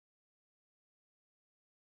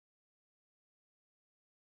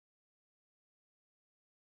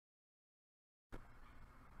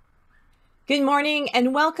Good morning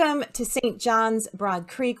and welcome to St. John's Broad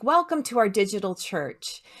Creek. Welcome to our digital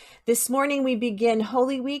church. This morning we begin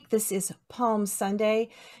Holy Week. This is Palm Sunday,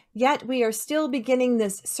 yet we are still beginning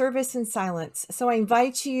this service in silence. So I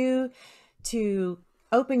invite you to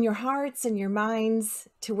open your hearts and your minds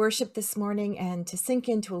to worship this morning and to sink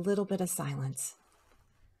into a little bit of silence.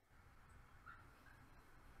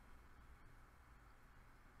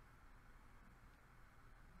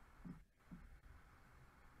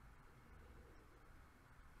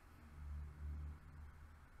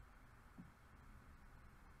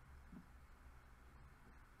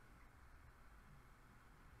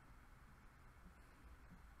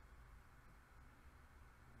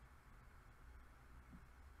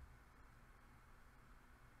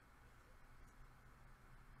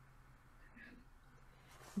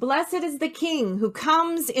 Blessed is the King who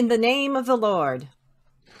comes in the name of the Lord.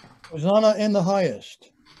 Hosanna in the highest.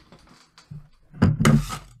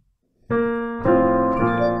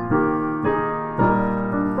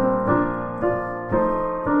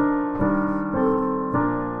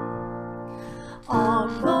 All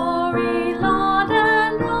glory, Lord,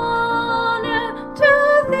 and honor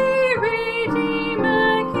to thee,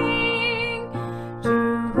 Redeemer King, to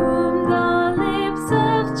whom the lips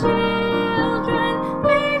of children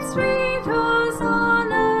made sweet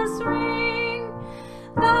hosannas ring.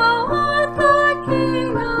 Thou art the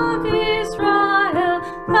King of Israel,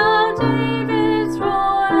 thou David's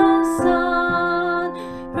royal son,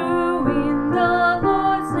 who in the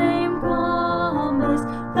Lord's name comest,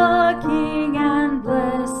 the King and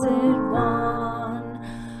Blessed One.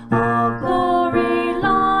 All glory,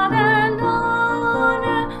 Lord, and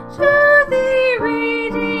honor to thee,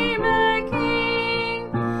 Redeemer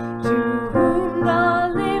King, to whom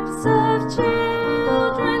the lips of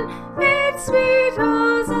children made sweet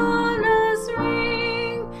hosannas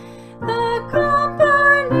ring. The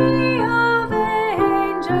company of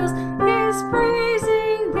angels is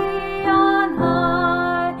praising thee on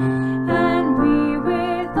high, and we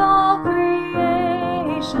with all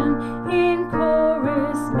creation in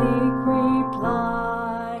chorus make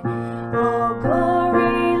reply. All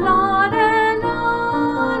glory, Lord, and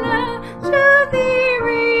honor to thee,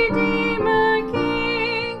 Redeemer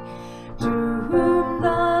King, to whom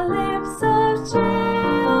the lips of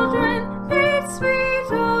children made sweet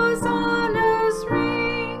hosannas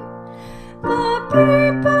ring. The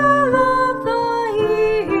people of the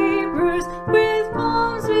Hebrews with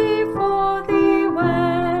palms before thee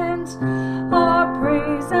went, our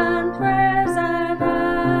praise and prayers and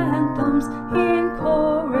anthems in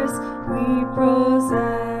chorus we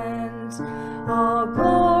present. All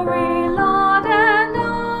glory, Lord, and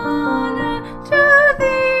honor to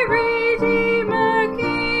thee, Redeemer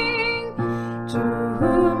King, to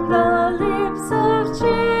whom the lips of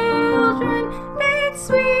children made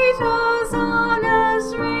sweet hosannas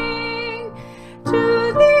ring. To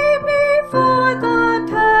thee before the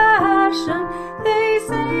Passion they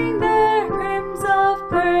sang their hymns of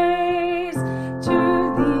praise. To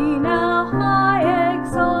thee now high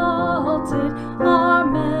exalted our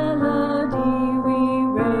melody we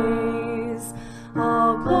raise.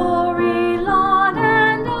 All glory, Lord,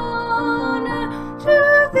 and honor to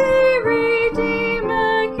thee,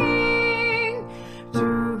 Redeemer King, to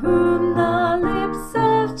whom the lips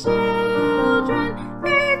of children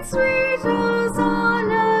made sweet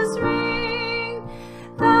hosannas ring.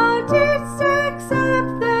 Thou didst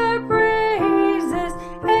accept their praises,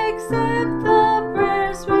 accept the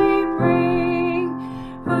prayers we bring,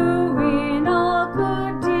 who in all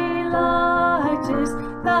good delightest,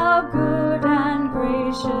 thou good and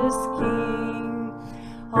gracious King.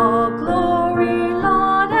 All glory,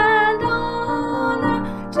 Lord, and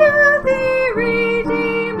honor to thee,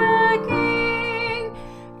 Redeemer King,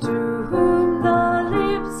 to whom the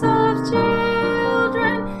lips of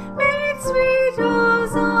children made sweet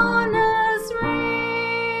hosannas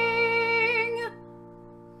ring.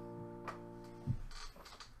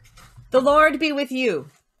 The Lord be with you.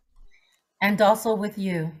 And also with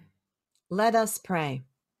you. Let us pray.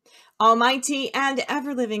 Almighty and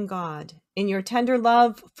ever-living God, in your tender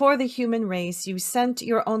love for the human race, you sent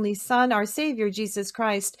your only Son, our Savior, Jesus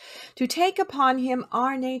Christ, to take upon him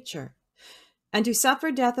our nature and to suffer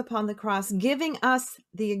death upon the cross, giving us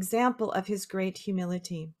the example of his great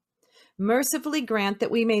humility. Mercifully grant that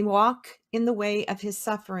we may walk in the way of his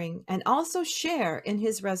suffering and also share in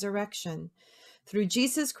his resurrection. Through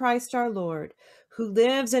Jesus Christ our Lord, who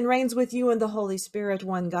lives and reigns with you in the Holy Spirit,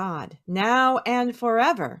 one God, now and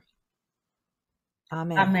forever.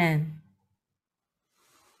 Amen. Amen.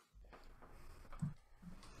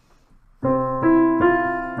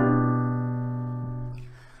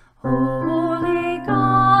 Holy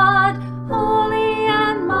God,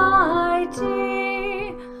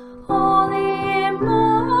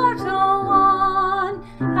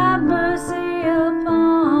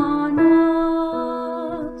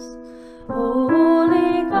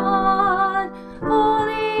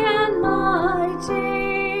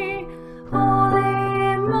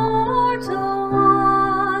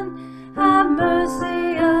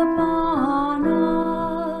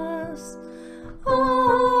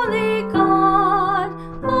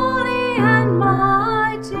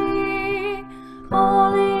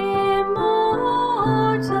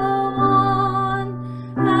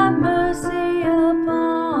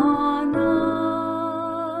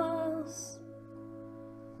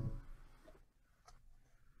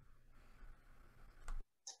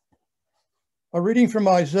 A reading from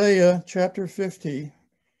Isaiah chapter 50,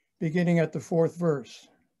 beginning at the 4th verse.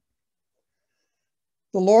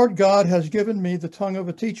 The Lord God has given me the tongue of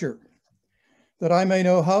a teacher, that I may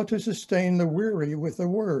know how to sustain the weary with a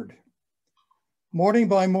word. Morning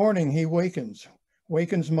by morning he wakens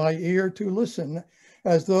my ear to listen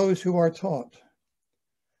as those who are taught.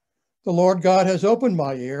 The Lord God has opened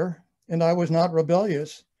my ear, and I was not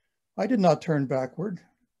rebellious. I did not turn backward.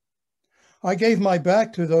 I gave my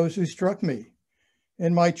back to those who struck me,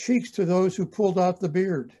 and my cheeks to those who pulled out the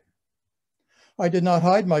beard. I did not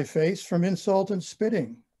hide my face from insult and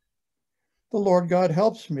spitting. The Lord God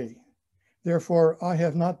helps me. Therefore, I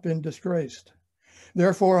have not been disgraced.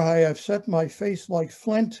 Therefore, I have set my face like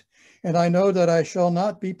flint, and I know that I shall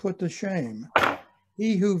not be put to shame.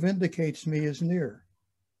 He who vindicates me is near.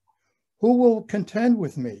 Who will contend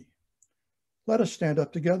with me? Let us stand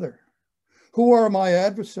up together. Who are my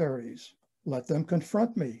adversaries? Let them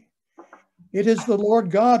confront me. It is the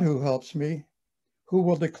Lord God who helps me, who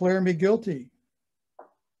will declare me guilty.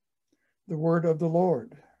 The word of the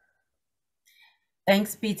Lord.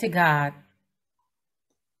 Thanks be to God.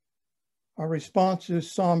 Our response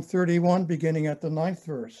is Psalm 31, beginning at the 9th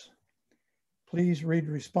verse. Please read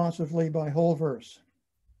responsively by whole verse.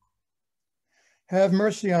 Have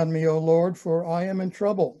mercy on me, O Lord, for I am in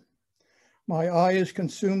trouble. My eye is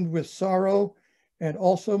consumed with sorrow, and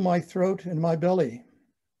also my throat and my belly.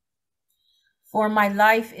 For my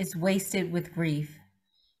life is wasted with grief,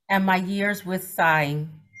 and my years with sighing.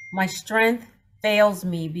 My strength fails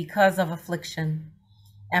me because of affliction,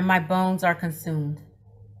 and my bones are consumed.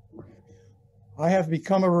 I have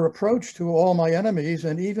become a reproach to all my enemies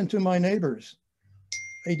and even to my neighbors,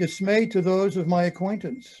 a dismay to those of my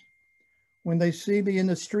acquaintance. When they see me in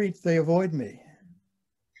the street, they avoid me.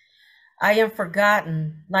 I am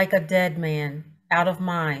forgotten like a dead man, out of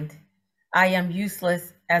mind. I am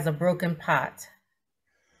useless as a broken pot.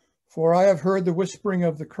 For I have heard the whispering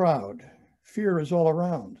of the crowd. Fear is all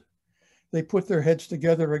around. They put their heads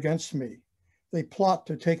together against me. They plot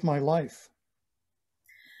to take my life.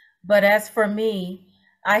 But as for me,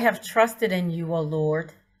 I have trusted in you, O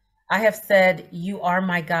Lord. I have said, you are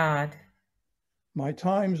my God. My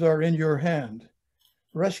times are in your hand.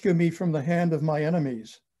 Rescue me from the hand of my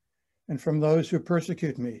enemies and from those who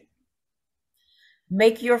persecute me.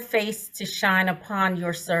 Make your face to shine upon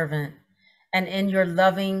your servant, and in your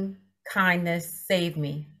loving kindness save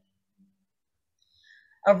me.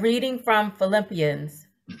 A reading from Philippians,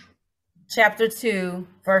 chapter 2,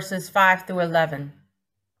 verses 5 through 11.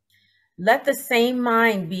 Let the same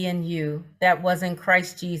mind be in you that was in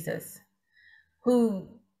Christ Jesus, who,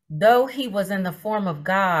 though he was in the form of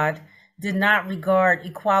God, did not regard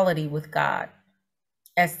equality with God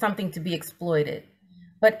as something to be exploited,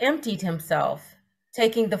 but emptied himself,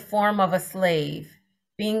 taking the form of a slave,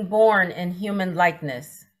 being born in human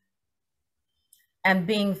likeness. And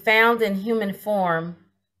being found in human form,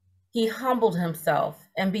 he humbled himself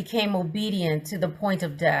and became obedient to the point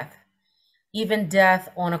of death, even death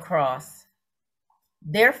on a cross.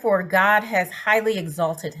 Therefore, God has highly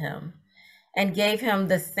exalted him and gave him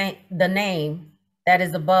the name that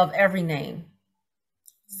is above every name,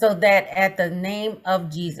 so that at the name of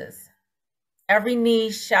Jesus, every knee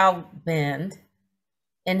shall bend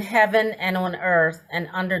in heaven and on earth and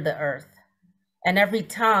under the earth, and every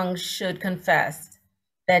tongue should confess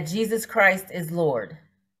that Jesus Christ is Lord,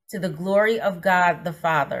 to the glory of God the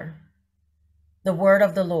Father. The word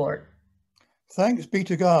of the Lord. Thanks be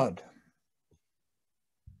to God.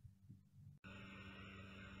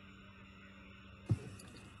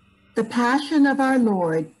 The Passion of our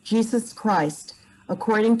Lord Jesus Christ,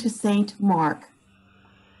 according to St. Mark.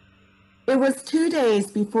 It was 2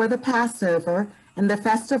 days before the Passover and the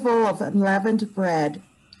festival of unleavened bread.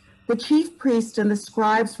 The chief priests and the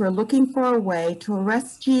scribes were looking for a way to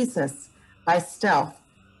arrest Jesus by stealth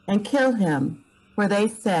and kill him, for they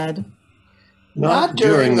said, "Not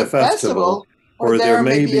during the festival, or there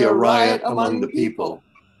may be a riot among the people."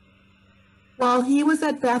 While he was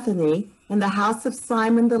at Bethany, in the house of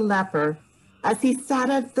Simon the leper, as he sat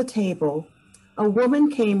at the table, a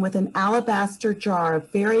woman came with an alabaster jar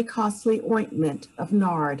of very costly ointment of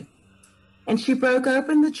nard, and she broke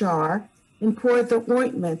open the jar and poured the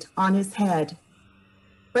ointment on his head.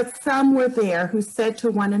 But some were there who said to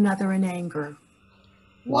one another in anger,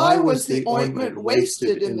 Why was the ointment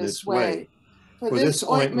wasted in this way? For this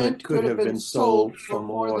ointment could have been sold for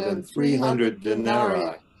more than 300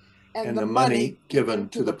 denarii, and the money given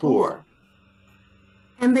to the poor.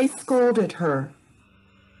 And they scolded her.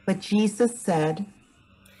 But Jesus said,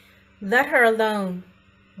 Let her alone.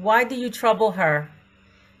 Why do you trouble her?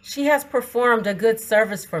 She has performed a good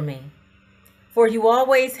service for me. For you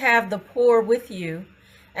always have the poor with you,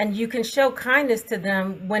 and you can show kindness to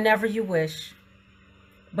them whenever you wish.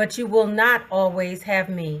 But you will not always have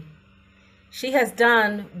me. She has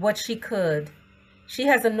done what she could. She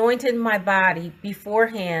has anointed my body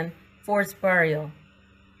beforehand for its burial.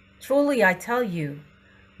 Truly, I tell you,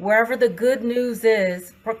 wherever the good news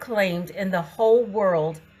is proclaimed in the whole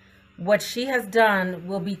world, what she has done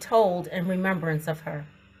will be told in remembrance of her.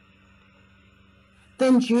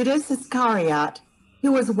 Then Judas Iscariot,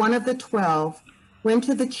 who was one of the 12, went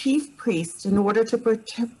to the chief priests in order to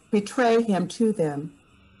betray him to them.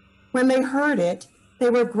 When they heard it, they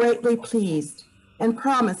were greatly pleased and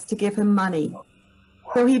promised to give him money.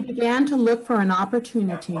 So he began to look for an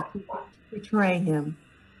opportunity to betray him.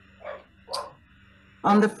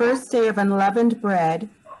 On the first day of unleavened bread,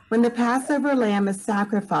 when the Passover lamb is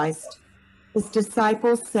sacrificed, his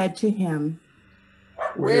disciples said to him,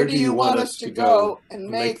 Where do you want us to go and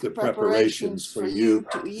make the preparations for you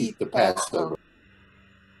to eat the Passover?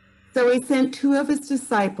 So he sent 2 of his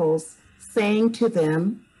disciples, saying to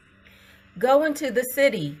them, Go into the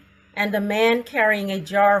city, and a man carrying a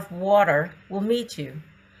jar of water will meet you.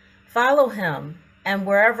 Follow him, and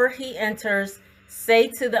wherever he enters, say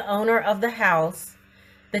to the owner of the house,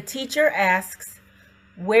 the teacher asks,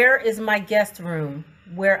 where is my guest room,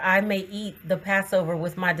 where I may eat the Passover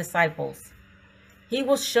with my disciples? He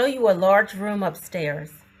will show you a large room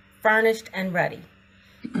upstairs, furnished and ready.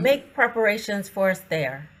 Make preparations for us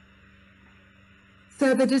there.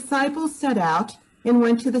 So the disciples set out and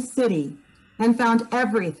went to the city and found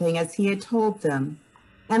everything as he had told them,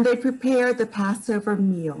 and they prepared the Passover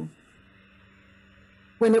meal.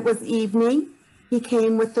 When it was evening, he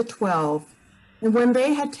came with the 12, and when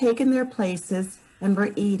they had taken their places and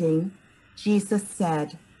were eating, Jesus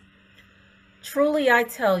said, Truly I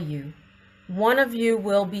tell you, one of you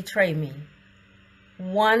will betray me,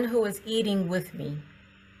 one who is eating with me.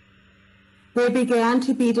 They began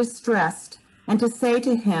to be distressed and to say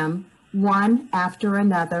to him, one after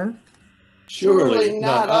another, Surely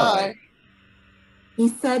not I. He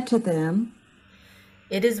said to them,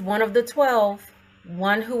 It is one of the 12,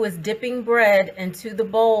 one who is dipping bread into the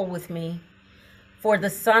bowl with me. For the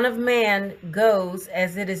Son of Man goes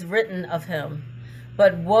as it is written of him.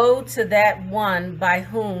 But woe to that one by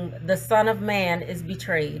whom the Son of Man is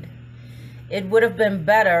betrayed. It would have been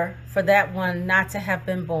better for that one not to have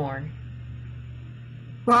been born.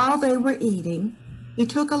 While they were eating, he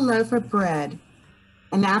took a loaf of bread,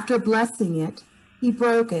 and after blessing it, he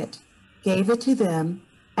broke it, gave it to them,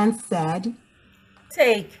 and said,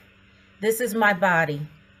 Take, this is my body.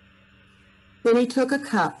 Then he took a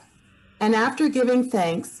cup, and after giving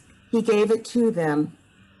thanks, he gave it to them,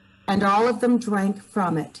 and all of them drank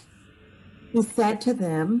from it. He said to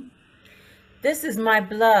them, This is my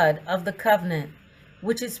blood of the covenant,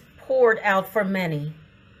 which is poured out for many.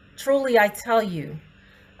 Truly I tell you,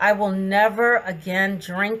 I will never again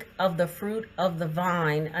drink of the fruit of the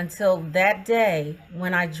vine until that day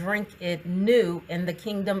when I drink it new in the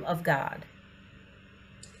kingdom of God.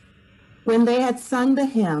 When they had sung the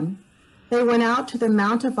hymn, they went out to the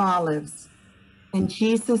Mount of Olives, and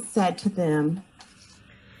Jesus said to them,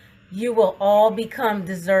 You will all become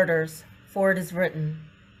deserters, for it is written,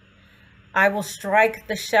 I will strike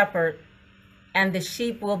the shepherd, and the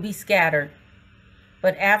sheep will be scattered.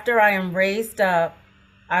 But after I am raised up,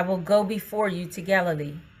 I will go before you to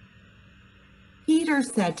Galilee. Peter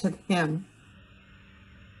said to him,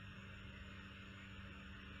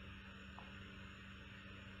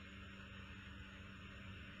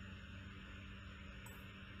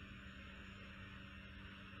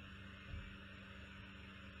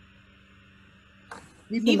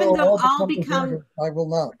 Even though all become deserted, I will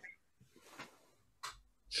not.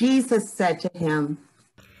 Jesus said to him,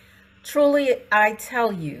 Truly I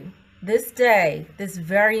tell you, this day, this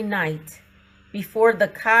very night, before the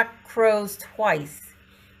cock crows twice,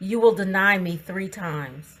 you will deny me 3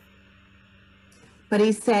 times. But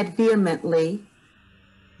he said vehemently,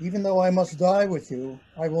 Even though I must die with you,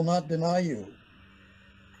 I will not deny you.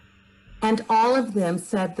 and all of them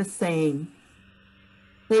said the same.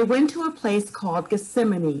 They went to a place called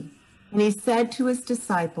Gethsemane, and he said to his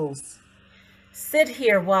disciples, Sit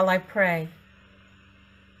here while I pray.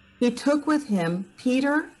 He took with him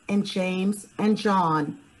Peter and James and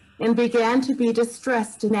John, and began to be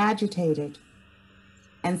distressed and agitated,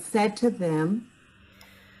 and said to them,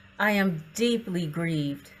 I am deeply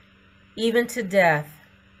grieved, even to death.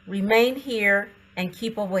 Remain here and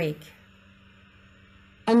keep awake.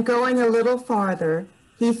 And going a little farther,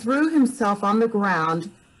 he threw himself on the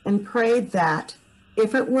ground and prayed that,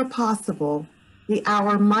 if it were possible, the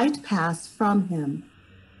hour might pass from him.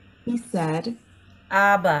 He said,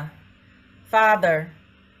 Abba, Father,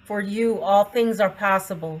 for you all things are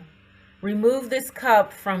possible. Remove this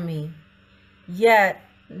cup from me, yet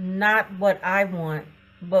not what I want,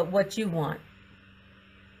 but what you want.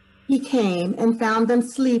 He came and found them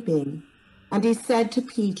sleeping, and he said to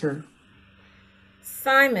Peter,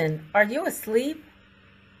 Simon, are you asleep?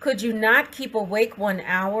 Could you not keep awake 1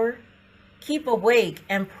 hour? Keep awake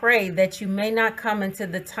and pray that you may not come into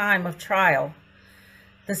the time of trial.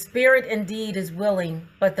 The spirit indeed is willing,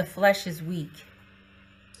 but the flesh is weak.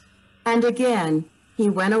 And again he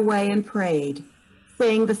went away and prayed,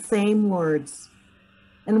 saying the same words.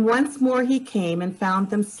 And once more he came and found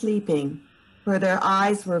them sleeping, for their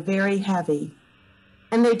eyes were very heavy,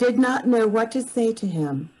 and they did not know what to say to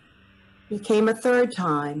him. He came a third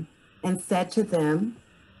time and said to them,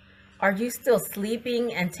 Are you still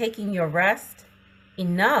sleeping and taking your rest?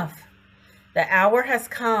 Enough! The hour has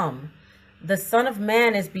come. The Son of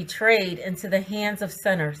Man is betrayed into the hands of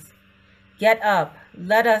sinners. Get up,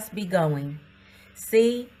 let us be going.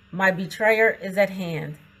 See, my betrayer is at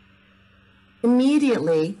hand.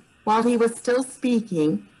 Immediately, while he was still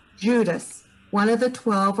speaking, Judas, one of the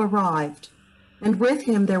 12, arrived, and with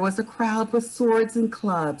him there was a crowd with swords and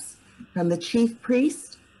clubs, from the chief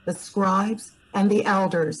priests, the scribes, and the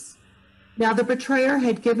elders. Now the betrayer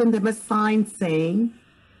had given them a sign, saying,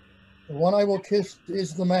 The one I will kiss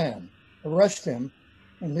is the man. Arrest him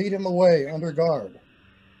and lead him away under guard.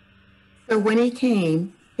 So when he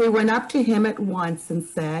came, they went up to him at once and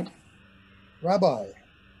said, Rabbi,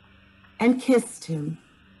 and kissed him.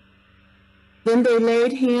 Then they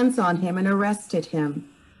laid hands on him and arrested him.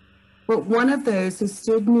 But one of those who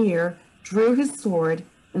stood near drew his sword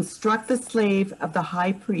and struck the slave of the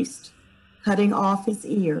high priest, cutting off his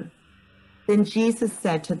ear. Then Jesus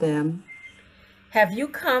said to them, Have you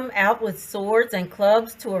come out with swords and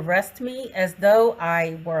clubs to arrest me as though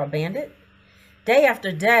I were a bandit? Day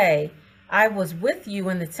after day, I was with you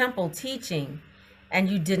in the temple teaching, and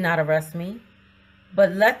you did not arrest me.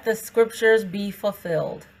 But let the scriptures be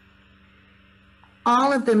fulfilled.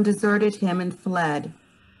 All of them deserted him and fled.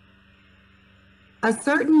 A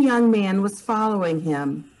certain young man was following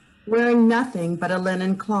him, wearing nothing but a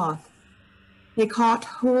linen cloth. They caught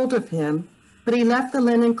hold of him, but he left the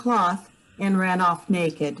linen cloth and ran off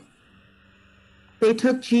naked. They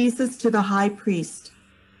took Jesus to the high priest,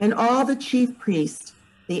 and all the chief priests,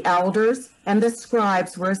 the elders, and the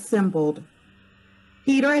scribes were assembled.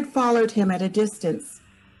 Peter had followed him at a distance,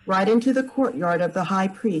 right into the courtyard of the high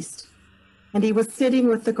priest, and he was sitting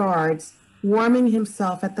with the guards, warming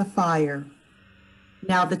himself at the fire.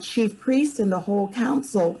 Now the chief priests and the whole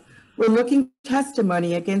council were looking for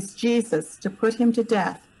testimony against Jesus to put him to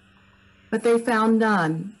death, but they found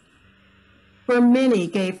none. For many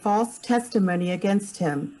gave false testimony against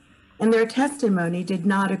him, and their testimony did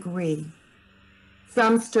not agree.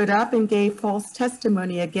 Some stood up and gave false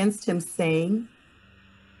testimony against him, saying,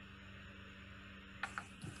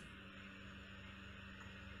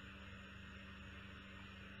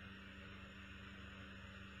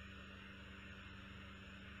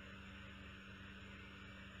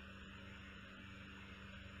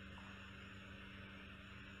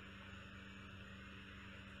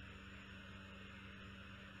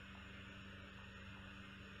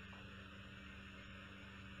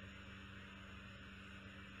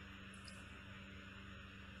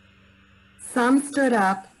 Some stood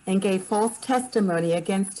up and gave false testimony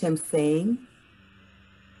against him, saying,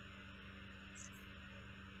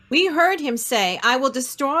 We heard him say, I will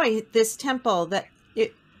destroy this temple that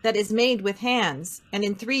is made with hands, and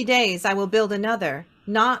in 3 days I will build another,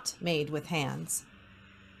 not made with hands.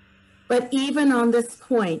 But even on this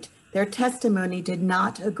point, their testimony did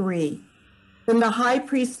not agree. Then the high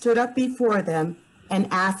priest stood up before them and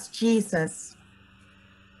asked Jesus,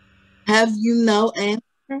 Have you no answer?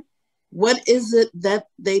 What is it that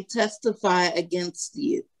they testify against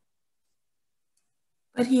you?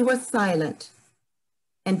 But he was silent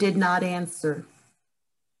and did not answer.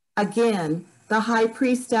 Again, the high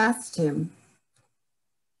priest asked him,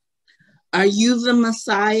 Are you the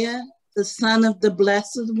Messiah, the Son of the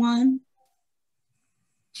Blessed One?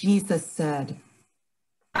 Jesus said,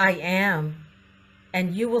 I am,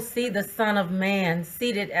 and you will see the Son of Man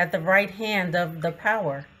seated at the right hand of the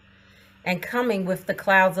power, and coming with the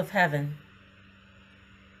clouds of heaven.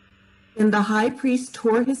 Then the high priest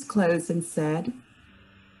tore his clothes and said,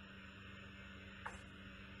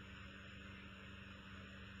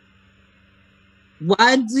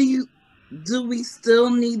 Why do we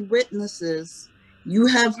still need witnesses? You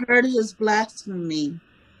have heard his blasphemy.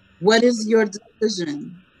 What is your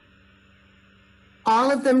decision?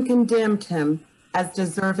 All of them condemned him as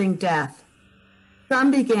deserving death.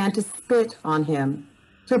 Some began to spit on him,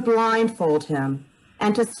 to blindfold him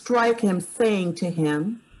and to strike him, saying to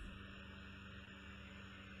him,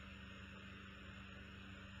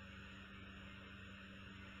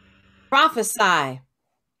 Prophesy.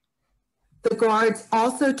 The guards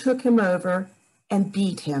also took him over and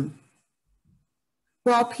beat him.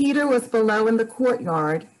 While Peter was below in the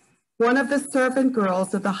courtyard, one of the servant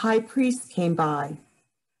girls of the high priest came by.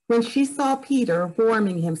 When she saw Peter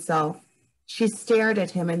warming himself, she stared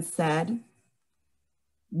at him and said,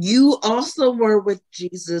 You also were with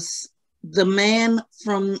Jesus, the man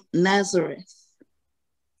from Nazareth.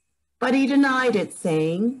 But he denied it,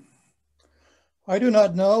 saying, I do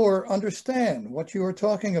not know or understand what you are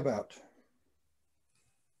talking about.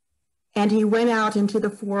 And he went out into the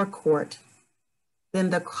forecourt. Then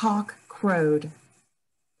the cock crowed.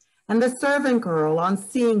 And the servant girl, on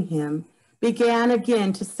seeing him, began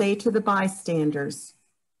again to say to the bystanders,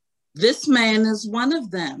 This man is one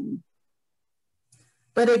of them.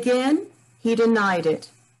 But again he denied it.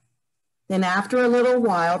 Then after a little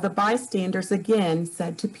while, the bystanders again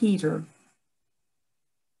said to Peter,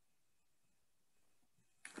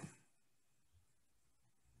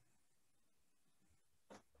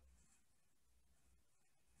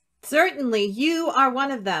 Certainly you are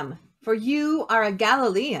one of them, for you are a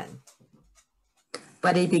Galilean.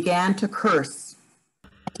 But he began to curse.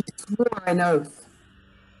 He swore an oath.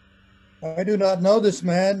 I do not know this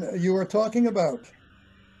man you are talking about.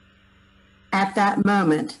 At that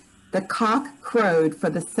moment, the cock crowed for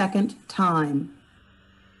the second time.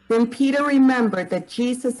 Then Peter remembered that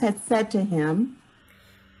Jesus had said to him,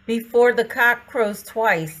 Before the cock crows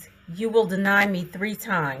twice, you will deny me 3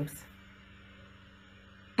 times.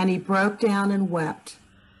 And he broke down and wept.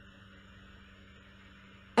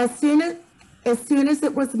 As soon as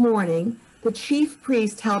it was morning, the chief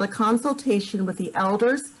priest held a consultation with the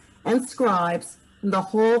elders and scribes and the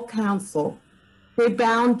whole council. They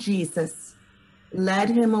bound Jesus, led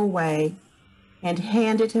him away, and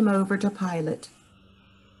handed him over to Pilate.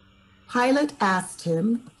 Pilate asked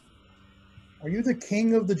him, Are you the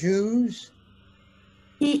king of the Jews?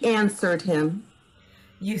 He answered him.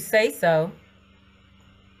 You say so.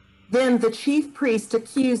 Then the chief priest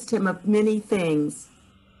accused him of many things.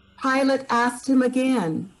 Pilate asked him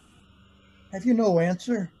again, Have you no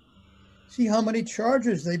answer? See how many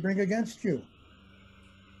charges they bring against you.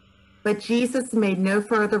 But Jesus made no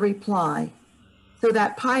further reply, so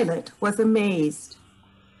that Pilate was amazed.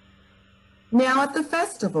 Now at the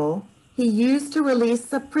festival, he used to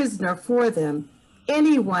release a prisoner for them,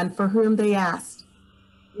 anyone for whom they asked.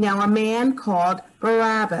 Now a man called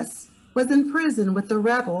Barabbas was in prison with the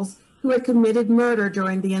rebels who had committed murder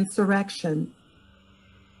during the insurrection.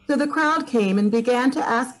 So the crowd came and began to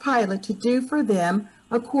ask Pilate to do for them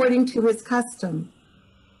according to his custom.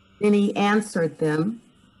 Then he answered them,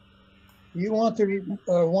 You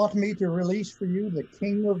want me to release for you the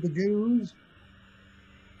king of the Jews?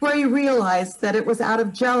 For he realized that it was out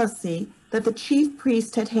of jealousy that the chief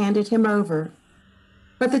priest had handed him over.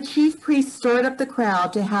 But the chief priest stirred up the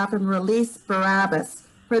crowd to have him release Barabbas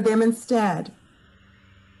for them instead.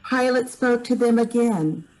 Pilate spoke to them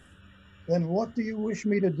again. Then what do you wish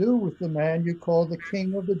me to do with the man you call the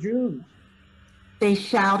king of the Jews? They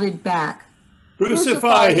shouted back.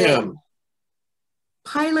 Crucify him!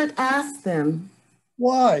 Pilate asked them,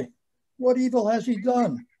 Why? What evil has he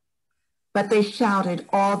done? but they shouted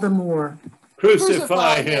all the more.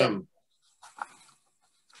 Crucify him!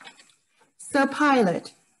 So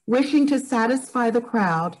Pilate, wishing to satisfy the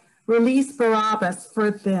crowd, released Barabbas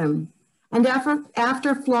for them. And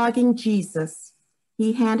after flogging Jesus,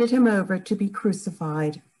 he handed him over to be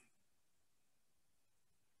crucified.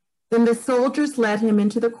 Then the soldiers led him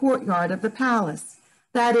into the courtyard of the palace,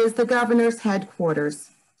 that is, the governor's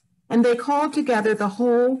headquarters. And they called together the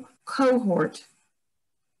whole cohort,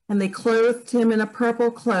 and they clothed him in a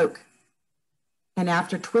purple cloak. And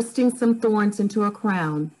after twisting some thorns into a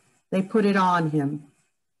crown, they put it on him.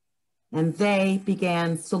 And they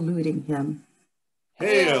began saluting him.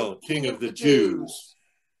 Hail, King of the Jews!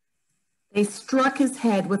 They struck his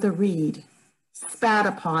head with a reed, spat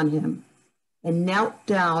upon him, and knelt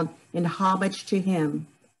down in homage to him.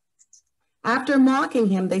 After mocking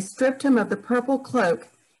him, they stripped him of the purple cloak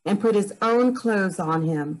and put his own clothes on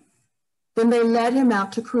him. Then they led him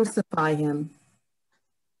out to crucify him.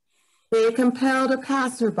 They had compelled a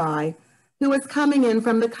passerby who was coming in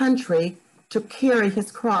from the country to carry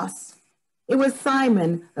his cross. It was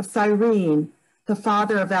Simon of Cyrene, the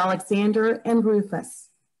father of Alexander and Rufus.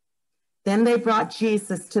 Then they brought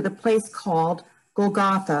Jesus to the place called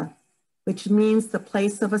Golgotha, which means the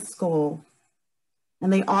place of a skull.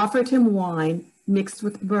 And they offered him wine mixed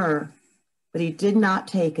with myrrh, but he did not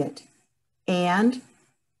take it. And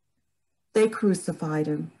They crucified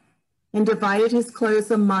him and divided his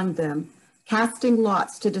clothes among them, casting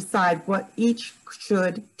lots to decide what each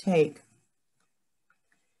should take.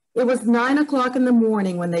 It was 9 o'clock in the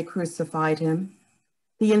morning when they crucified him.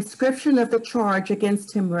 The inscription of the charge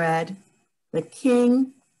against him read, "The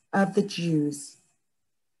King of the Jews."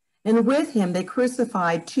 And with him they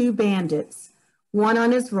crucified 2 bandits, one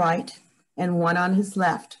on his right and one on his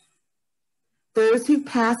left. Those who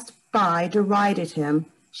passed by derided him,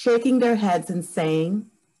 shaking their heads and saying,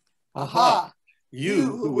 Aha!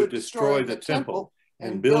 You who would destroy the temple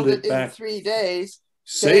and build it back in 3 days,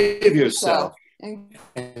 save yourself and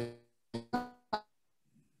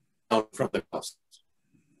down from the cross.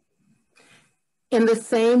 In the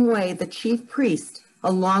same way, the chief priest,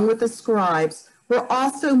 along with the scribes, were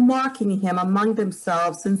also mocking him among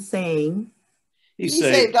themselves and saying, He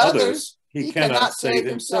saved others, he cannot save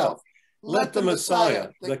himself. Let the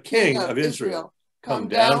Messiah, the King of Israel, come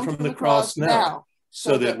down from the cross now,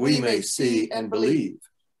 so that we may see and believe.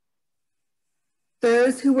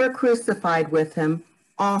 Those who were crucified with him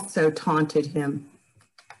also taunted him.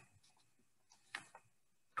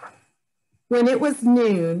 When it was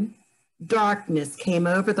noon, darkness came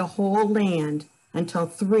over the whole land until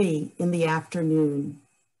 3 in the afternoon.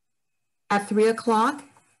 At 3 o'clock,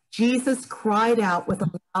 Jesus cried out with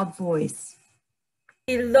a loud voice,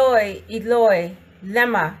 Eloi, Eloi,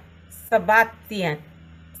 lema sabachthani,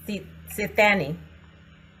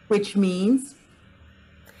 which means,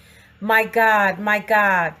 my God,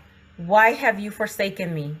 why have you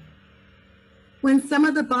forsaken me? When some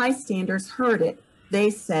of the bystanders heard it, they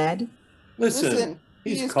said, Listen,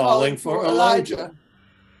 he's calling for Elijah.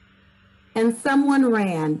 And someone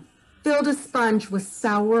ran, filled a sponge with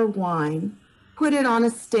sour wine, put it on a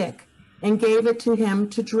stick, and gave it to him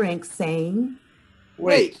to drink, saying,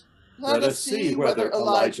 Wait, let us see whether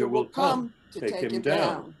Elijah will come to take him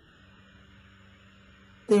down.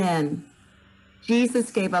 Then Jesus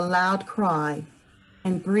gave a loud cry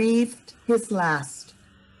and breathed his last.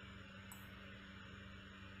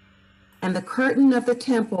 And the curtain of the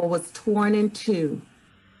temple was torn in 2,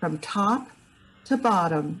 from top to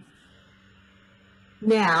bottom.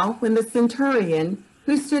 Now, when the centurion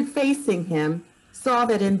who stood facing him saw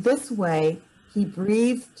that in this way he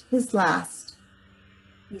breathed his last,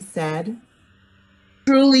 he said,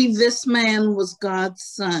 Truly this man was God's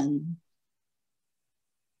son.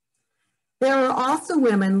 There were also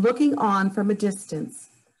women looking on from a distance.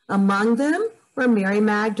 Among them were Mary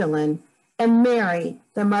Magdalene and Mary,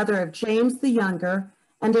 the mother of James the younger,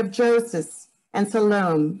 and of Joseph and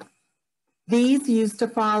Salome. These used to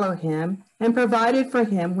follow him and provided for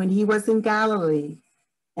him when he was in Galilee.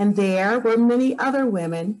 And there were many other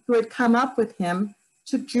women who had come up with him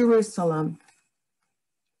to Jerusalem.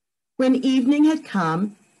 When evening had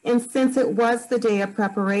come, and since it was the day of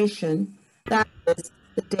preparation, that is,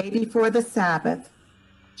 the day before the Sabbath,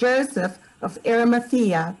 Joseph of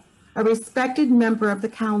Arimathea, a respected member of the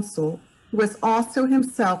council, who was also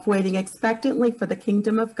himself waiting expectantly for the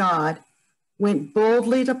kingdom of God, went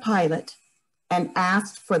boldly to Pilate and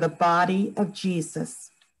asked for the body of Jesus.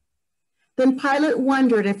 Then Pilate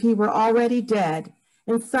wondered if he were already dead,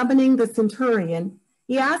 and summoning the centurion,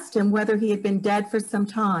 he asked him whether he had been dead for some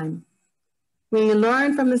time. When he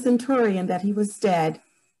learned from the centurion that he was dead,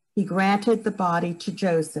 he granted the body to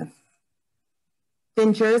Joseph.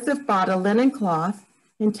 Then Joseph bought a linen cloth,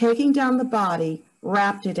 and taking down the body,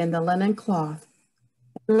 wrapped it in the linen cloth,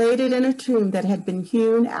 and laid it in a tomb that had been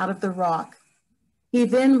hewn out of the rock. He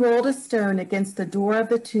then rolled a stone against the door of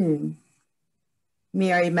the tomb.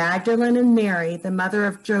 Mary Magdalene and Mary, the mother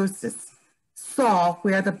of Joseph, saw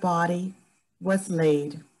where the body was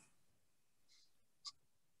laid.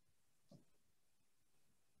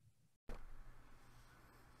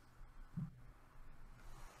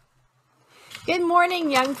 Good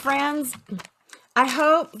morning, young friends. I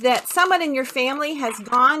hope that someone in your family has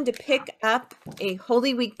gone to pick up a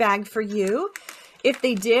Holy Week bag for you. If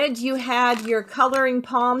they did, you had your coloring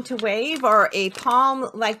palm to wave, or a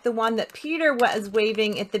palm like the one that Peter was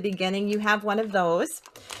waving at the beginning. You have one of those.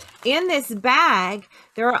 In this bag,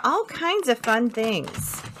 there are all kinds of fun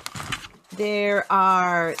things. There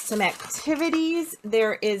are some activities.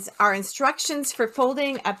 There are instructions for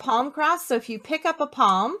folding a palm cross. So if you pick up a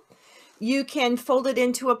palm, you can fold it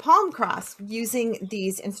into a palm cross using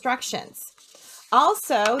these instructions.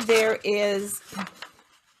 Also, there is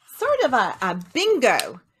sort of a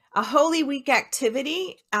bingo, a Holy Week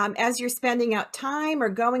activity. As you're spending out time or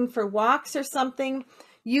going for walks or something,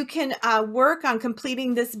 you can work on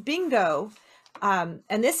completing this bingo. And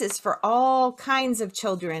this is for all kinds of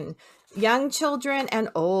children, young children and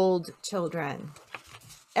old children.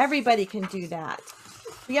 Everybody can do that.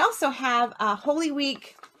 We also have a Holy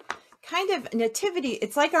Week kind of nativity.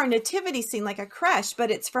 It's like our nativity scene, like a creche, but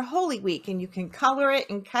it's for Holy Week, and you can color it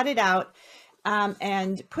and cut it out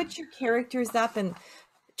and put your characters up and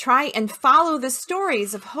try and follow the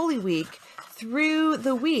stories of Holy Week through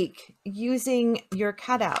the week using your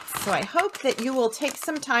cutouts. So I hope that you will take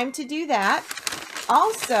some time to do that.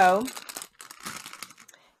 Also,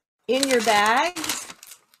 in your bags,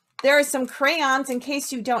 there are some crayons in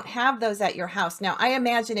case you don't have those at your house. Now, I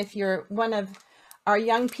imagine if you're one of our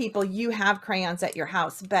young people, you have crayons at your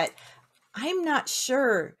house, but I'm not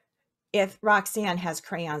sure if Roxanne has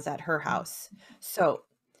crayons at her house. So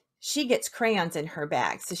she gets crayons in her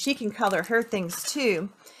bag, so she can color her things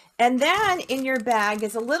too. And then in your bag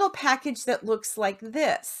is a little package that looks like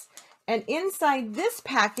this. And inside this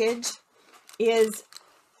package is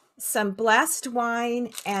some blessed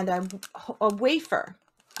wine and a wafer,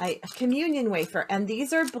 a communion wafer. And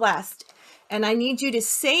these are blessed. And I need you to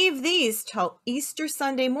save these till Easter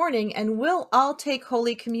Sunday morning, and we'll all take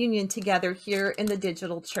Holy Communion together here in the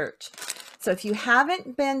digital church. So if you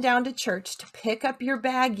haven't been down to church to pick up your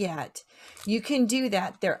bag yet, you can do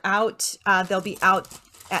that. They're out. They'll be out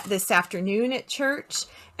this afternoon at church,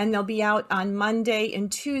 and they'll be out on Monday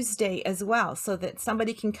and Tuesday as well, so that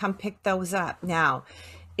somebody can come pick those up. Now,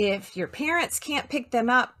 if your parents can't pick them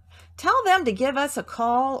up, tell them to give us a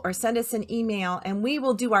call or send us an email, and we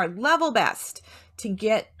will do our level best to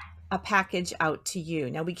get a package out to you.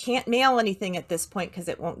 Now, we can't mail anything at this point because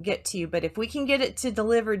it won't get to you, but if we can get it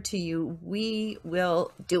delivered to you, we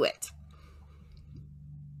will do it.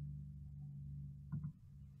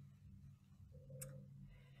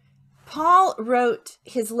 Paul wrote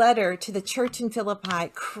his letter to the church in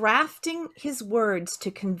Philippi, crafting his words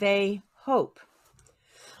to convey hope.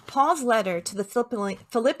 Paul's letter to the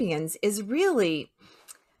Philippians is really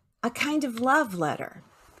a kind of love letter.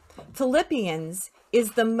 Philippians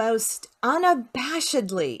is the most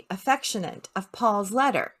unabashedly affectionate of Paul's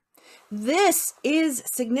letter. This is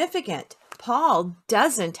significant. Paul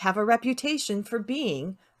doesn't have a reputation for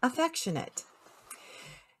being affectionate.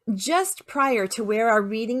 Just prior to where our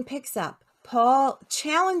reading picks up, Paul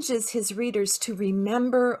challenges his readers to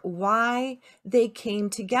remember why they came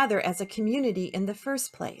together as a community in the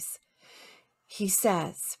first place. He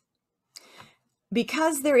says,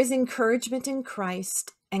 because there is encouragement in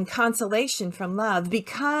Christ and consolation from love,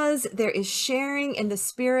 because there is sharing in the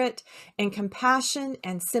Spirit and compassion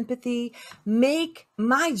and sympathy, make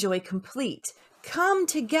my joy complete. Come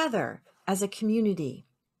together as a community.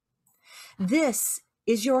 This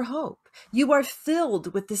is your hope. You are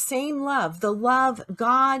filled with the same love, the love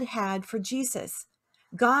God had for Jesus.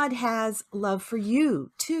 God has love for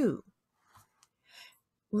you too.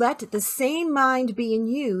 Let the same mind be in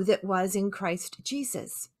you that was in Christ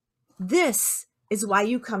Jesus. This is why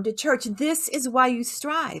you come to church. This is why you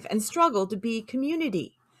strive and struggle to be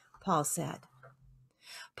community, Paul said.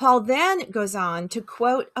 Paul then goes on to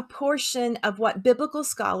quote a portion of what biblical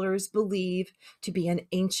scholars believe to be an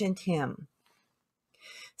ancient hymn.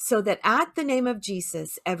 So that at the name of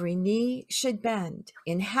Jesus, every knee should bend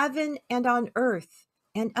in heaven and on earth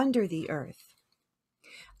and under the earth.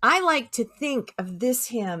 I like to think of this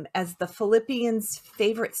hymn as the Philippians'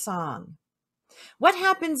 favorite song. What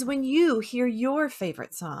happens when you hear your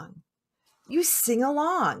favorite song? You sing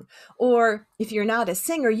along, or if you're not a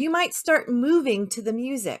singer, you might start moving to the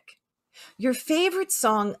music. Your favorite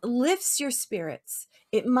song lifts your spirits.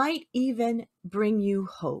 It might even bring you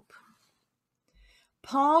hope.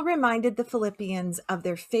 Paul reminded the Philippians of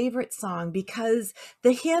their favorite song because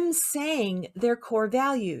the hymn sang their core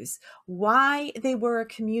values, why they were a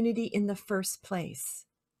community in the first place.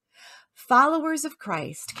 Followers of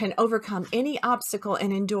Christ can overcome any obstacle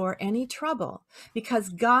and endure any trouble because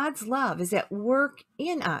God's love is at work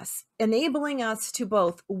in us, enabling us to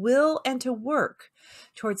both will and to work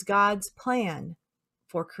towards God's plan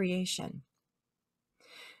for creation.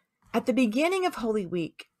 At the beginning of Holy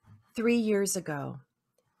Week, 3 years ago,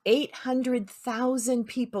 800,000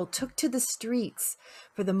 people took to the streets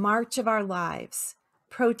for the March of Our Lives,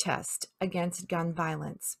 protest against gun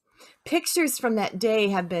violence. Pictures from that day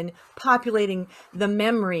have been populating the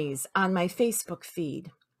memories on my Facebook feed.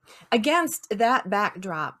 Against that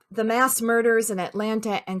backdrop, the mass murders in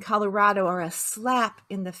Atlanta and Colorado are a slap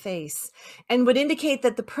in the face and would indicate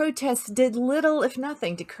that the protests did little, if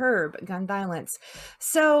nothing, to curb gun violence.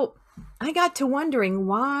 So I got to wondering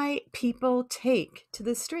why people take to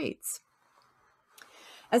the streets.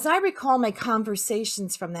 As I recall my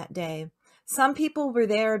conversations from that day, some people were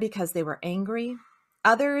there because they were angry.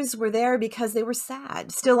 Others were there because they were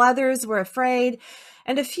sad. Still others were afraid.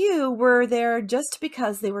 And a few were there just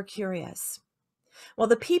because they were curious. While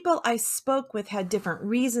the people I spoke with had different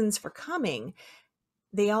reasons for coming,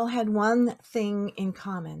 they all had one thing in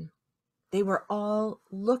common. They were all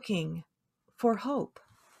looking for hope.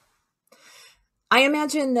 I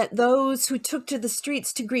imagine that those who took to the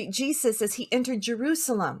streets to greet Jesus as he entered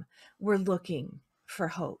Jerusalem were looking for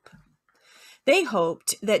hope. They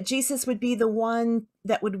hoped that Jesus would be the one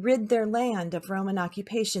that would rid their land of Roman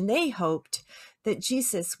occupation. They hoped that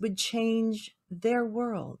Jesus would change their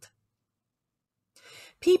world.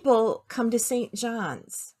 People come to St.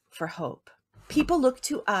 John's for hope. People look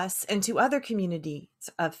to us and to other communities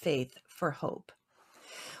of faith for hope.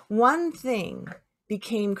 One thing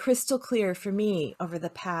became crystal clear for me over the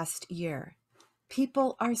past year.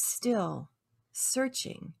 People are still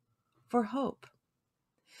searching for hope.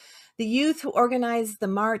 The youth who organized the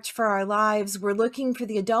March for Our Lives were looking for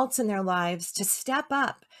the adults in their lives to step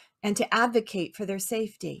up and to advocate for their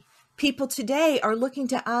safety. People today are looking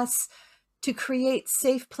to us to create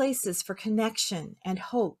safe places for connection and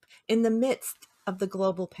hope in the midst of the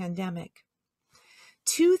global pandemic.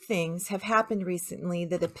 Two things have happened recently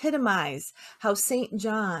that epitomize how St.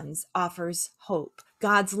 John's offers hope,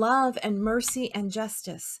 God's love and mercy and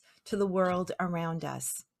justice to the world around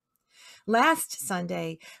us. Last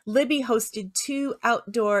Sunday, Libby hosted 2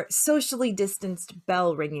 outdoor, socially distanced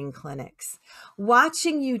bell ringing clinics.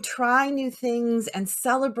 Watching you try new things and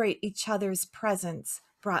celebrate each other's presence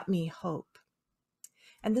brought me hope.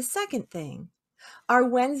 And the second thing, our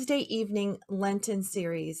Wednesday evening Lenten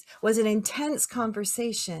series was an intense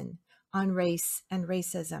conversation on race and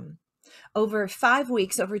racism. Over 5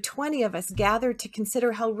 weeks, over 20 of us gathered to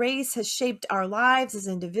consider how race has shaped our lives as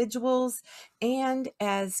individuals and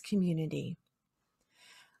as community.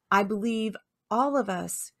 I believe all of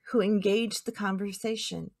us who engaged the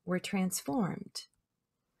conversation were transformed.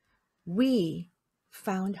 We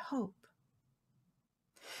found hope.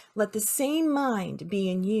 Let the same mind be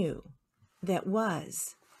in you that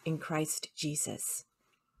was in Christ Jesus.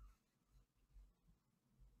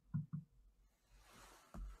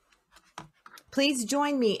 Please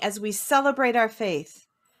join me as we celebrate our faith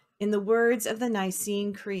in the words of the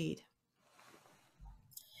Nicene Creed.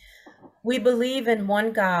 We believe in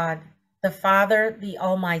one God, the Father, the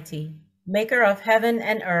Almighty, maker of heaven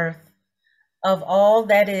and earth, of all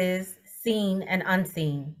that is seen and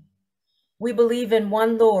unseen. We believe in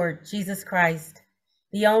one Lord, Jesus Christ,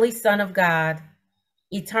 the only Son of God,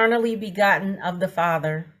 eternally begotten of the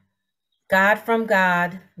Father, God from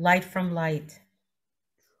God, light from light,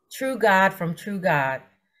 true God from true God,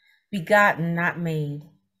 begotten, not made,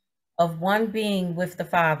 of one being with the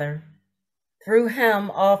Father. Through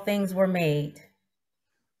him all things were made.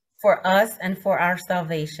 For us and for our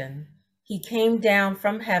salvation, he came down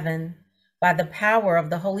from heaven. By the power of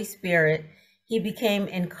the Holy Spirit, he became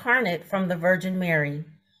incarnate from the Virgin Mary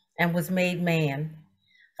and was made man.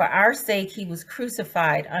 For our sake, he was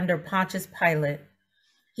crucified under Pontius Pilate.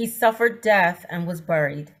 He suffered death and was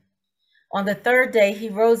buried. On the third day, he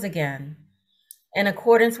rose again. In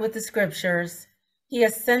accordance with the scriptures, he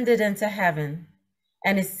ascended into heaven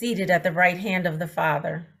and is seated at the right hand of the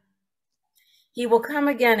Father. He will come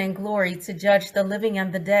again in glory to judge the living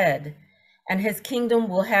and the dead, and his kingdom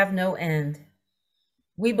will have no end.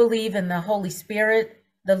 We believe in the Holy Spirit,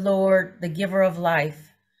 the Lord, the giver of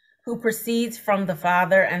life, who proceeds from the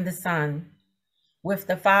Father and the Son. With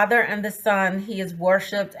the Father and the Son, he is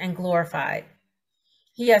worshiped and glorified.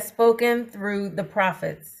 He has spoken through the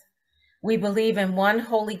prophets. We believe in one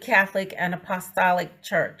holy Catholic and Apostolic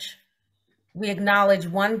Church. We acknowledge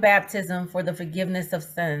one baptism for the forgiveness of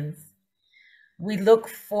sins. We look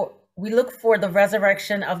for the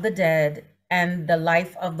resurrection of the dead and the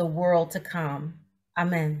life of the world to come.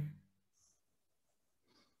 Amen.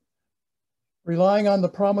 Relying on the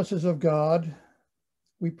promises of God,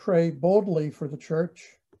 we pray boldly for the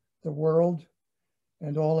church, the world,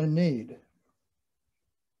 and all in need.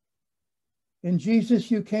 In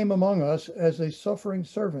Jesus, you came among us as a suffering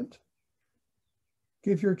servant.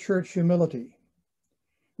 Give your church humility.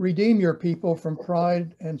 Redeem your people from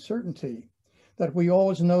pride and certainty, that we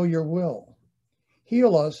always know your will.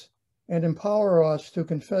 Heal us and empower us to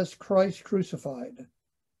confess Christ crucified.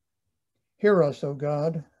 Hear us, O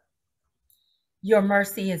God. Your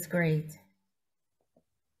mercy is great.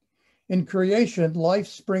 In creation, life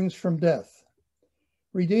springs from death.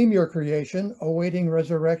 Redeem your creation, awaiting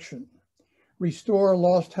resurrection. Restore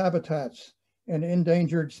lost habitats and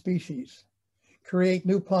endangered species. Create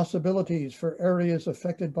new possibilities for areas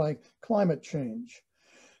affected by climate change.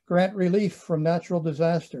 Grant relief from natural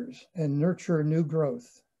disasters and nurture new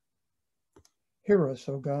growth. Hear us,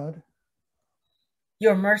 O God.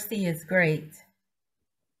 Your mercy is great.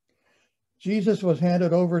 Jesus was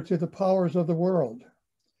handed over to the powers of the world.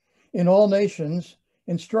 In all nations,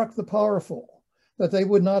 instruct the powerful, that they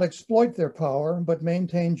would not exploit their power, but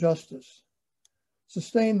maintain justice.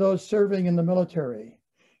 Sustain those serving in the military,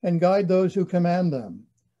 and guide those who command them,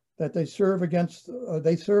 that they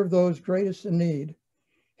serve those greatest in need.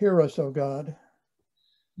 Hear us, O God.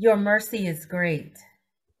 Your mercy is great.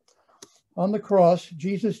 On the cross,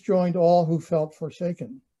 Jesus joined all who felt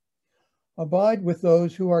forsaken. Abide with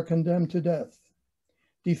those who are condemned to death.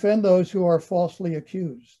 Defend those who are falsely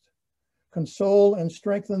accused. Console and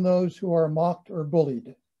strengthen those who are mocked or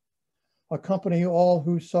bullied. Accompany all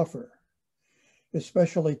who suffer,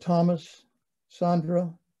 especially Thomas,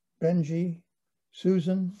 Sandra, Benji,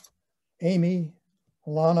 Susan, Amy,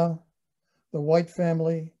 Lana, the White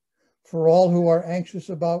family, for all who are anxious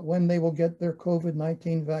about when they will get their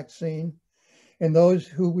COVID-19 vaccine, and those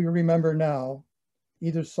who we remember now,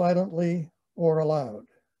 either silently or aloud.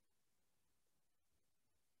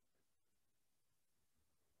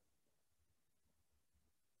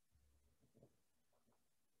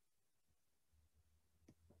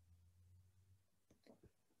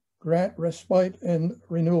 Grant respite and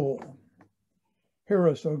renewal. Hear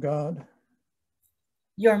us, O God.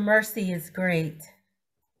 Your mercy is great.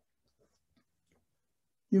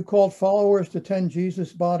 You called followers to tend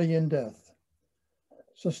Jesus' body in death.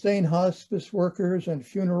 Sustain hospice workers and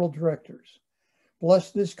funeral directors.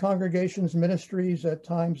 Bless this congregation's ministries at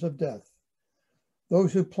times of death.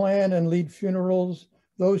 Those who plan and lead funerals,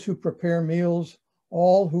 those who prepare meals,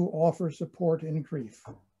 all who offer support in grief.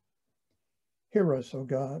 Hear us, O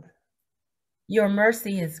God. Your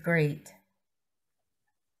mercy is great.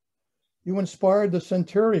 You inspired the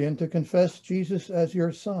centurion to confess Jesus as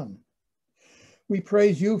your Son. We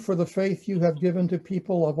praise you for the faith you have given to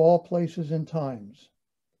people of all places and times.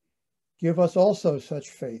 Give us also such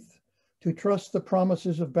faith to trust the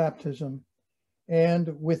promises of baptism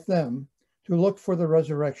and, with them, to look for the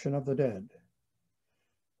resurrection of the dead.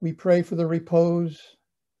 We pray for the repose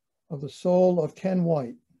of the soul of Ken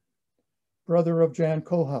White, brother of Jan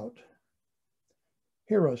Kohout.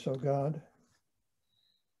 Hear us, O God.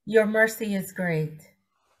 Your mercy is great.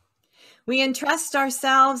 We entrust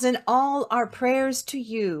ourselves and all our prayers to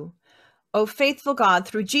you, O faithful God,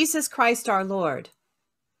 through Jesus Christ our Lord.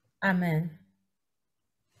 Amen.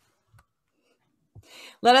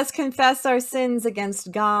 Let us confess our sins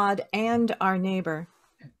against God and our neighbor.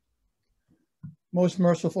 Most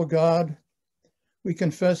merciful God, we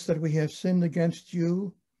confess that we have sinned against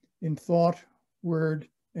you in thought, word,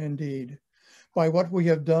 and deed, by what we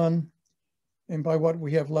have done and by what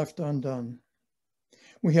we have left undone.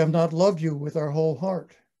 We have not loved you with our whole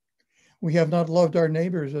heart. We have not loved our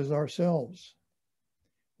neighbors as ourselves.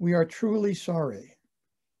 We are truly sorry,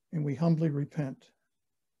 and we humbly repent.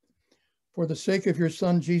 For the sake of your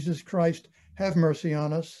Son, Jesus Christ, have mercy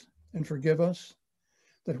on us and forgive us,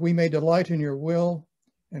 that we may delight in your will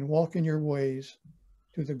and walk in your ways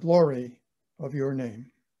to the glory of your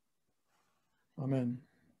name. Amen.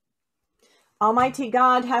 Almighty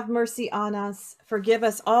God, have mercy on us. Forgive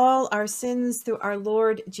us all our sins through our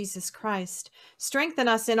Lord Jesus Christ. Strengthen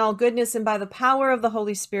us in all goodness, and by the power of the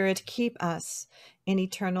Holy Spirit, keep us in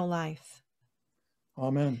eternal life.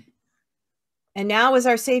 Amen. And now, as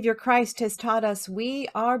our Savior Christ has taught us, we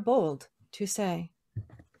are bold to say,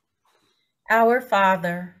 Our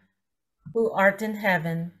Father, who art in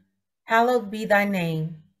heaven, hallowed be thy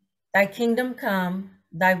name. Thy kingdom come,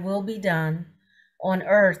 thy will be done, on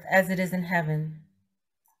earth as it is in heaven.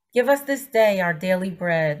 Give us this day our daily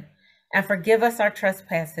bread, and forgive us our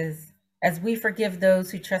trespasses, as we forgive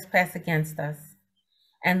those who trespass against us.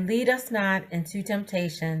 And lead us not into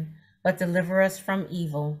temptation, but deliver us from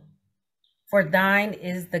evil. For thine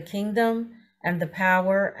is the kingdom, and the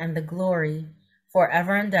power, and the glory,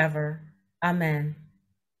 forever and ever. Amen.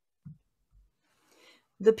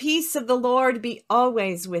 the peace of the Lord be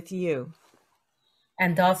always with you.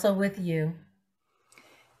 And also with you.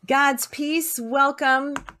 God's peace,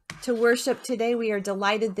 welcome to worship today. We are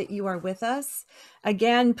delighted that you are with us.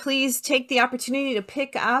 Again, please take the opportunity to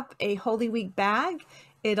pick up a Holy Week bag.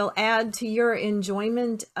 It'll add to your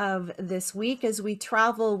enjoyment of this week as we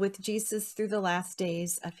travel with Jesus through the last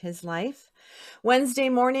days of his life. Wednesday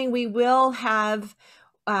morning, we will have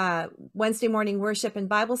Wednesday morning worship and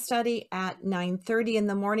Bible study at 9:30 in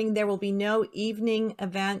the morning. There will be no evening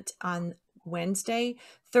event on Wednesday.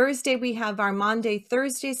 Thursday, we have our Maundy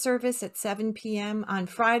Thursday service at 7 p.m. On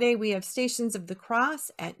Friday, we have Stations of the Cross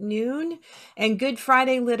at noon and Good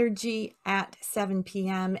Friday liturgy at 7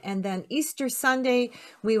 p.m. And then Easter Sunday,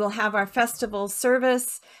 we will have our festival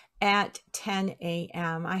service at 10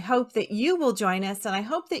 a.m. I hope that you will join us, and I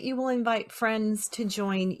hope that you will invite friends to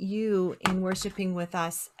join you in worshiping with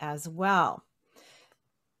us as well.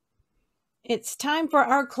 It's time for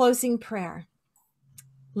our closing prayer.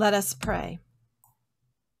 Let us pray.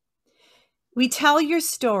 We tell your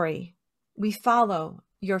story. We follow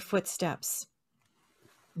your footsteps.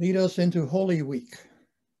 Lead us into Holy Week.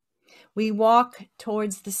 We walk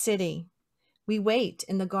towards the city. We wait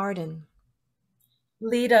in the garden.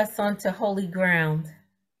 Lead us onto holy ground.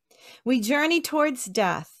 We journey towards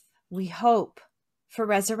death. We hope for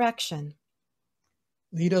resurrection.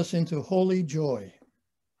 Lead us into holy joy.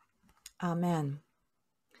 Amen.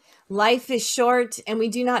 Life is short, and we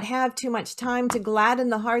do not have too much time to gladden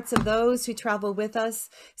the hearts of those who travel with us.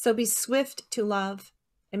 So be swift to love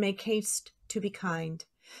and make haste to be kind.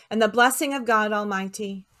 And the blessing of God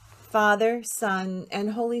Almighty, Father, Son,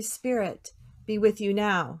 and Holy Spirit be with you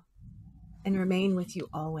now and remain with you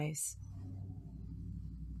always.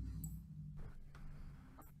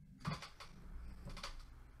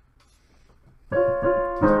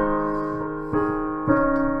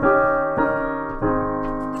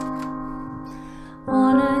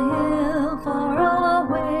 On a hill far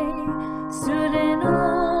away stood an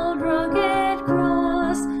old rugged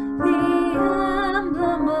cross, the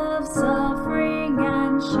emblem of suffering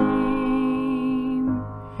and shame.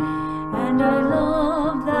 And I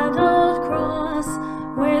love that old cross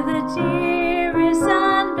where the dearest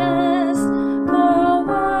and best for a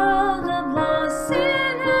world of lost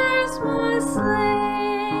sinners was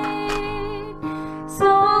slain. So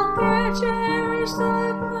I'll care, cherish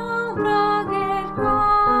the rugged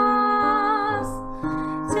cross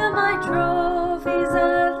till my trophies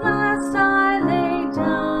at last I lay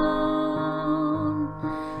down.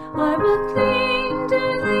 I will cling to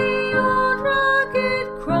the old rugged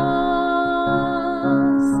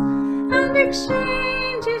cross and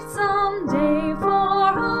exchange it someday for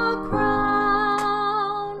a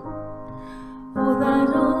crown. Oh, that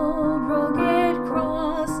old rugged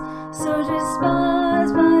cross, so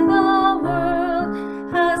despised by the world,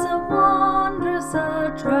 has a wondrous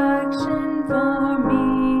attraction for me.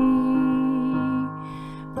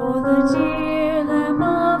 For the dear Lamb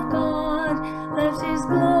of God left his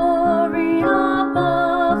glory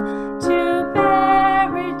above to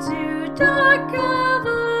bear it to dark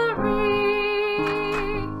Calvary.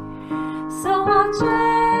 So I'll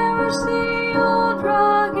cherish the old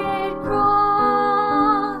rugged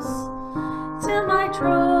cross till my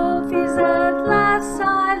trophies at last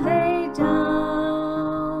I lay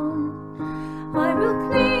down. I will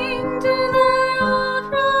cling to the old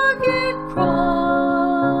rugged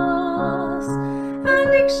cross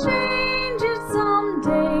and exchange it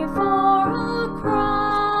someday for a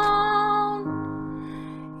crown.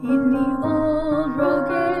 In the old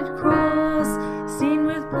rugged cross, stained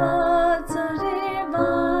with blood so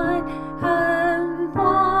divine, and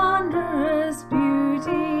wondrous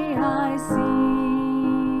beauty I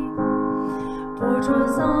see. For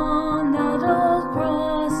 'twas on that old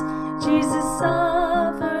cross Jesus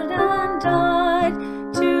suffered and died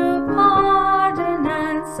to pardon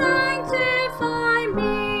and sanctify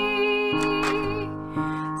me.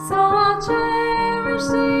 So I'll cherish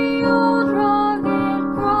the old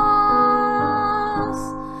rugged cross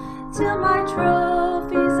till my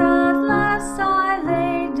trophies at last I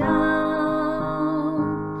lay down.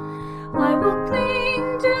 I will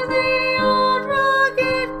cling to the old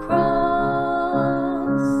rugged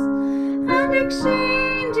cross and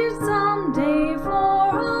exchange it someday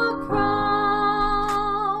for a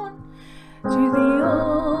crown. To the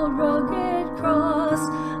old rugged cross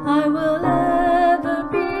I will ever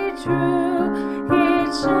be true,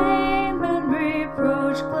 its shame and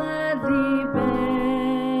reproach gladly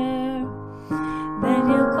bear. Then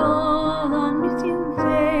he'll call on me to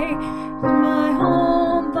take to my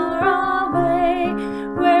home far away,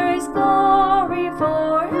 where his glory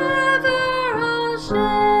forever I'll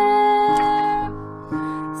share.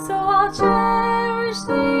 So I'll cherish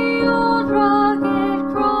the old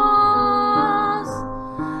rugged cross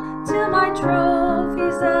till my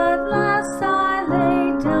trophies at last I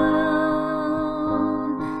lay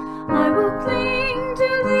down. I will cling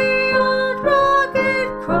to the old rugged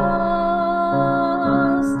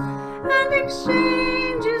cross and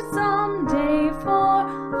exchange it someday for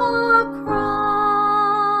a crown.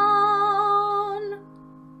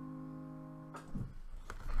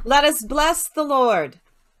 Let us bless the Lord.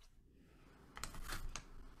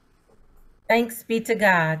 Thanks be to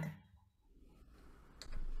God.